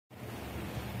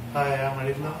Hi, I'm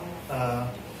Arindam.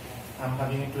 I'm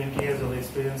having 20 years of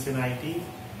experience in IT.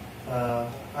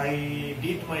 I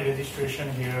did my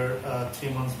registration here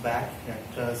 3 months back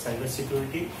at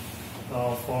cybersecurity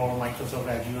for Microsoft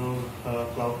Azure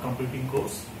Cloud Computing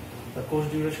course. The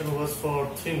course duration was for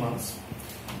 3 months.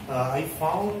 I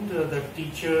found the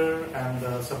teacher and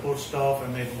the support staff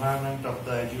and the environment of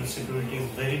the Azure security is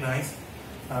very nice,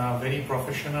 very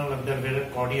professional, and they're very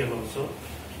cordial also.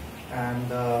 And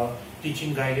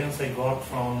teaching guidance I got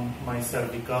from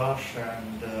myself, Vikash,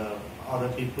 and other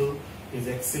people is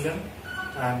excellent,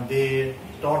 and they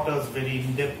taught us very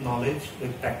in-depth knowledge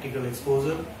with practical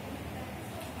exposure.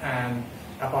 And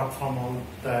apart from all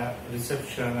the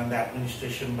reception and the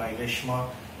administration by Reshma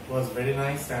was very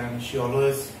nice, and she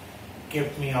always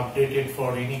kept me updated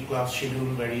for any class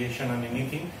schedule variation and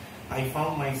anything. I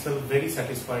found myself very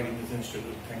satisfied in this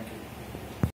institute. Thank you.